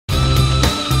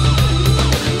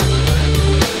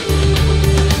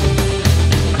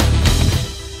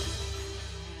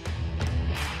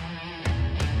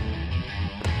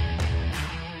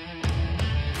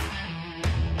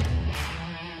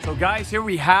guys, here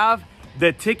we have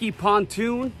the Tiki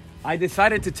pontoon. I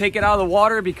decided to take it out of the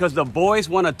water because the boys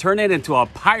want to turn it into a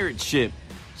pirate ship.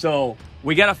 So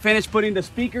we got to finish putting the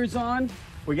speakers on.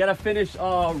 We got to finish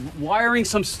wiring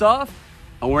some stuff.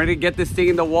 And we're going to get this thing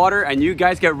in the water. And you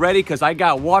guys get ready because I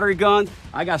got water guns.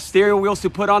 I got steering wheels to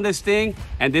put on this thing.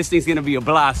 And this thing's going to be a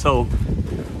blast. So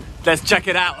let's check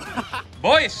it out.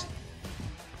 Boys,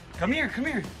 come here, come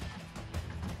here.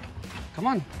 Come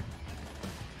on.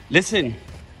 Listen.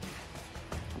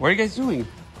 What are you guys doing?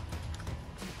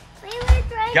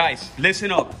 Guys,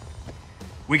 listen up.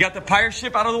 We got the pirate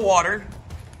ship out of the water.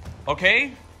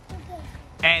 Okay?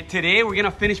 And today we're gonna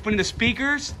finish putting the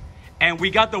speakers. And we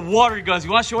got the water guns.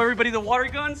 You wanna show everybody the water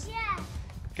guns? Yeah.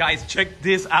 Guys, check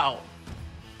this out.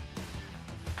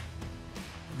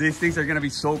 These things are gonna be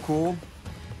so cool.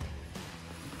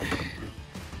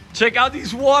 Check out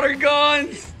these water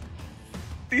guns.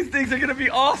 These things are gonna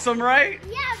be awesome, right?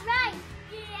 Yeah, right.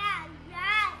 Yeah,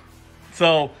 right.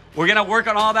 So we're gonna work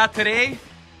on all that today,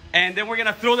 and then we're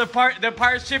gonna throw the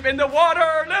pirate ship in the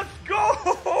water. Let's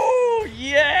go!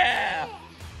 Yeah!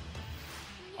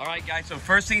 All right, guys. So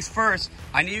first things first,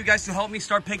 I need you guys to help me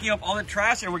start picking up all the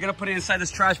trash, and we're gonna put it inside this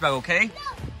trash bag, okay? No,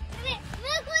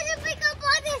 we're going to pick up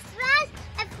all this trash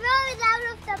and throw it out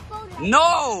of the boat.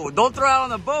 No, don't throw it out on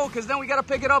the boat, because then we gotta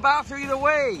pick it up after either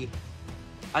way.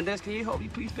 Andres, can you help me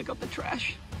please pick up the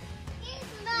trash?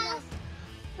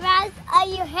 Raz, are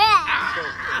you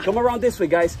here? Come around this way,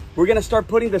 guys. We're gonna start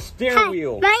putting the steering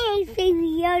wheel. My name's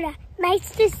Baby Yoda.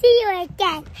 Nice to see you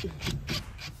again.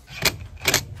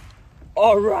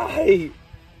 All right.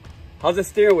 How's the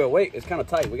steering wheel? Wait, it's kind of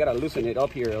tight. We gotta loosen it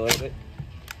up here a little bit.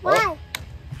 Why? Oh.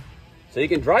 So you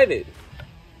can drive it.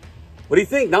 What do you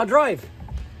think? Now drive.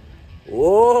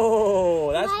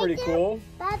 Whoa, that's pretty cool.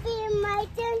 Papi and my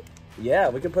turn. Yeah,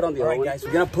 we can put on the other one. Guys,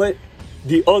 we're gonna put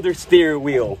the other steering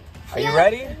wheel. Are you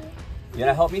ready? You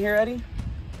gonna help me here, Eddie?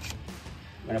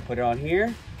 I'm gonna put it on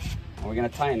here, and we're gonna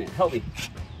tighten it. Help me.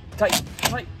 Tight,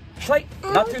 tight, tight.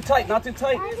 Not too tight, not too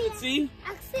tight. See?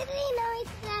 Accidentally, now it's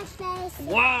flashes.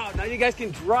 Wow, now you guys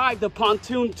can drive the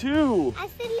pontoon too.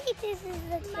 Accidentally, this is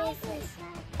the places.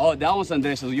 Oh, that one's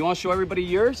Andres. So you wanna show everybody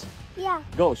yours? Yeah.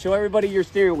 Go, show everybody your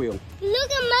steering wheel.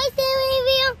 Look at my steering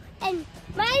wheel, and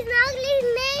my snuggly's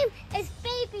name is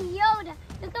Baby Yoda.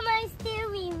 Look at my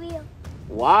steering wheel.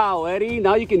 Wow, Eddie,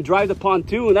 now you can drive the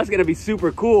pontoon. That's gonna be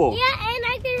super cool. Yeah, and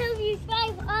I can help you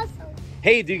drive also.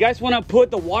 Hey, do you guys wanna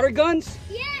put the water guns?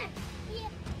 Yeah. Yeah.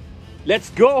 Let's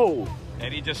go.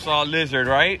 Eddie just saw a lizard,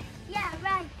 right? Yeah,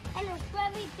 right. And it's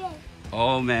very big.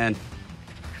 Oh, man.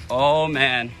 Oh,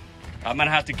 man. I'm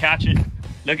gonna have to catch it.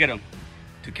 Look at him.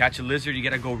 To catch a lizard, you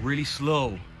gotta go really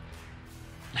slow.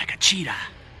 Like a cheetah.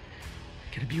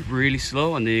 Gotta be really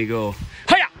slow, and then you go,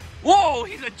 hiya! Whoa,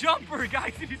 he's a jumper,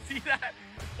 guys. Did you see that?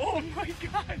 Oh my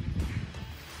God.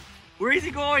 Where is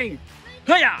he going?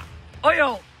 Hiya! Oh,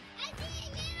 yo. I see a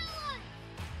little one.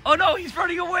 Oh no, he's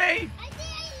running away. I see a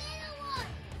little one.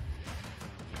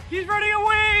 He's running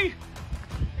away.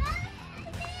 I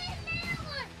see a little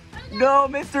one. No,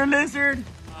 Mr. Lizard.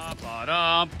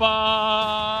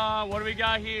 Ba-da-ba. What do we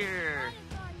got here?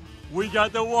 We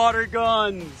got the water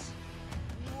guns.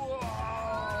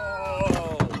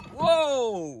 Whoa.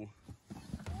 Whoa.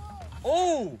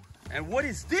 Oh, and what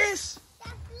is this? The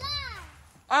flag.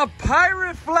 A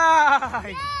pirate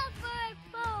flag. Yeah,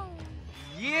 purple.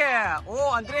 Yeah.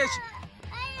 Oh, Andres.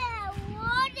 I have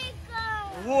water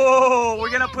gun. Whoa, we're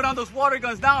going to put on those water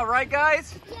guns now, right,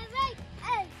 guys? Yeah, right.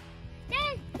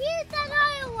 Then here's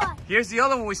another one. Here's the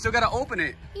other one. We still got to open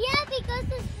it. Yeah, because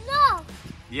it's snow.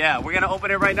 Yeah, we're going to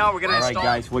open it right now. We're going to install. All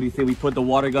right, guys, what do you think? We put the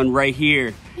water gun right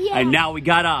here. Yeah. And now we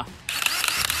got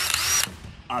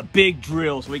a big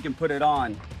drill so we can put it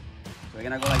on. So we're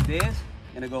going to go like this.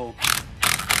 We're going to go.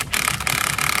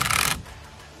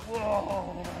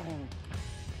 Whoa.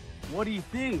 What do you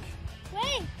think?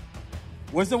 Wait.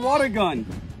 Where's the water gun?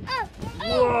 Oh.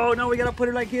 Whoa, now we got to put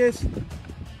it like this.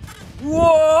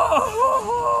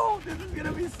 Whoa! This is going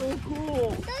to be so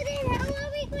cool. So then how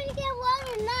are we going to get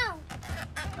water now?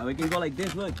 Now we can go like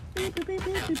this, look. Beep, beep, beep,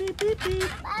 beep, beep, beep, beep.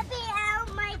 Papi, how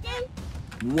my turn?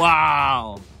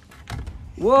 Wow.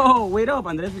 Whoa, wait up,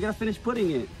 Andres. We gotta finish putting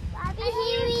it. Papi,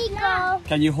 here we go.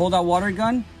 Can you hold that water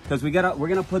gun? Because we're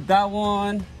gonna put that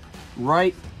one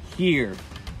right here.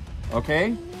 Okay?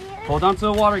 Yeah. Hold on to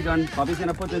the water gun. Papi's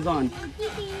gonna put this on.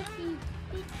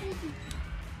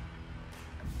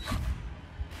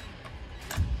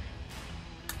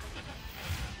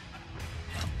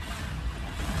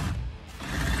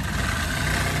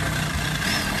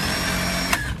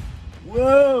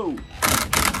 Whoa!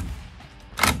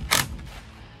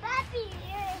 Papi,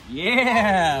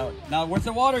 Yeah! Now, where's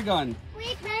the water gun?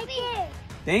 wait, Papi,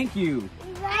 Thank you.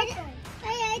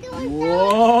 I don't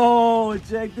Whoa,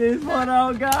 check this one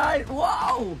out, guys.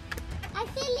 Whoa.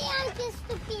 Actually, I'm just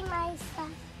to be my stuff.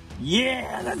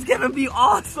 Yeah, that's gonna be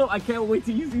awesome. I can't wait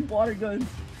to use these water guns.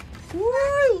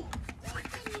 Woo.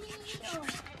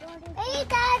 Hey,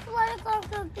 that's what going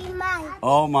to be mine.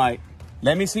 Oh my.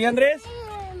 Let me see, Andres.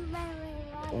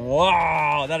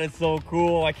 Wow, that is so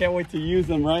cool. I can't wait to use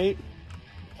them, right?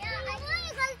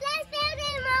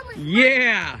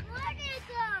 Yeah.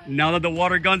 Now that the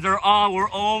water guns are on, we're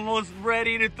almost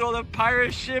ready to throw the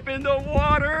pirate ship in the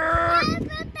water.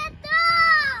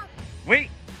 Wait.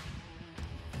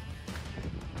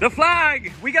 The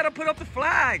flag. We got to put up the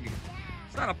flag. Yeah.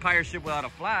 It's not a pirate ship without a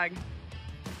flag.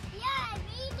 Yeah,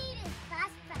 we need it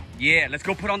faster. Yeah, let's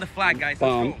go put on the flag, guys.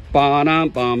 Bum, ba-dum,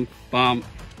 bum, bum,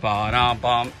 ba-dum,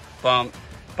 bum, bum,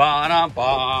 ba-dum,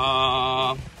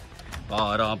 bum.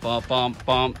 Ba-dum, bum, bum,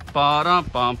 bum, ba-dum,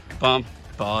 bum, bum,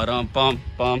 ba-dum, bum,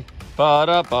 bum,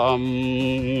 ba-dum,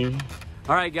 bum.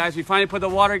 All right, guys, we finally put the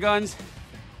water guns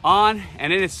on,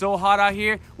 and it is so hot out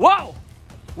here. Whoa!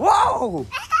 Whoa!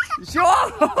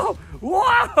 Whoa!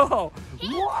 Whoa!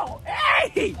 Whoa!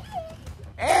 Hey!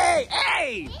 Hey!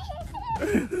 Hey!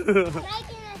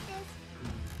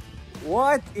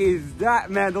 What is that,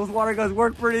 man? Those water guns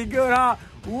work pretty good, huh?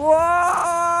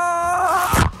 Whoa!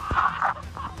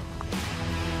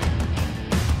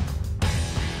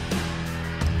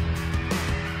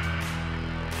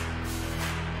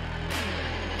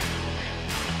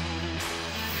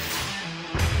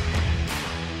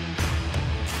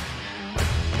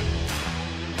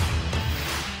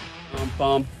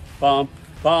 Bum, bum,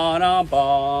 bum,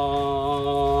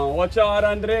 bum. Watch out,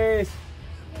 Andres.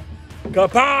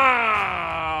 Kapow!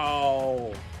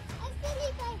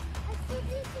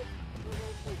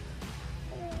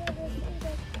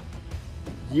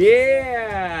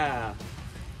 Yeah!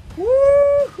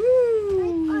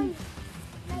 Woohoo!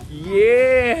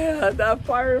 Yeah! That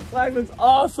pirate flag looks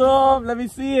awesome! Let me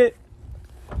see it.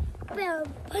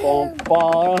 Bum,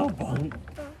 bum, bum.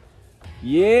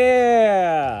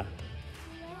 Yeah!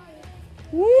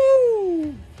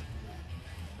 Woo!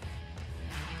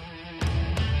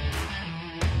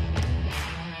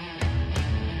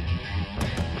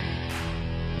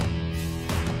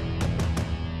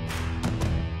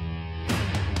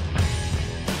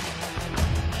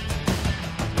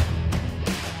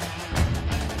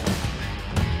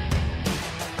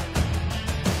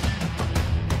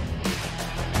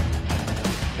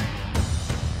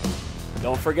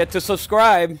 Don't forget to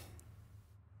subscribe.